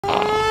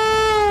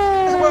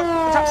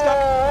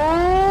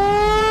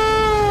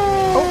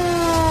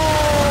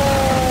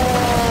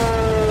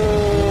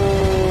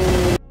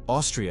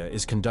Austria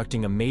is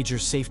conducting a major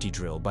safety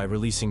drill by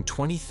releasing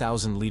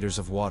 20,000 liters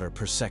of water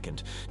per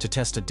second to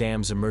test a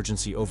dam's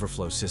emergency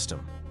overflow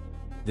system.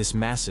 This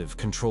massive,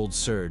 controlled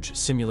surge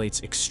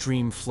simulates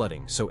extreme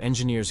flooding so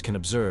engineers can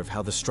observe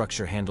how the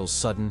structure handles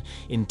sudden,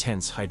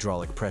 intense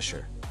hydraulic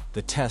pressure.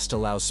 The test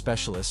allows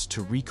specialists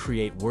to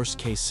recreate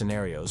worst-case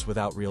scenarios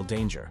without real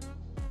danger.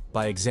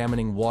 By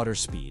examining water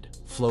speed,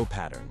 flow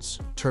patterns,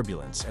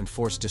 turbulence, and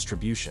force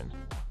distribution,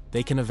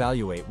 they can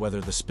evaluate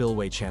whether the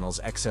spillway channels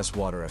excess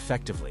water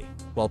effectively,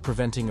 while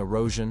preventing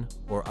erosion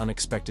or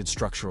unexpected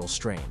structural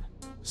strain.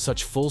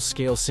 Such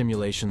full-scale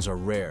simulations are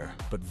rare,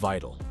 but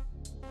vital.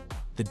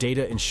 The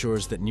data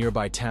ensures that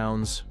nearby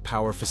towns,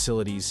 power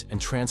facilities, and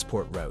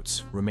transport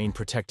routes remain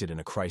protected in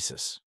a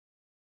crisis.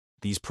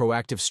 These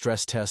proactive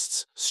stress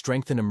tests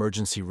strengthen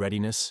emergency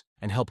readiness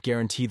and help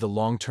guarantee the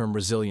long-term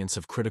resilience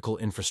of critical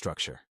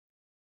infrastructure.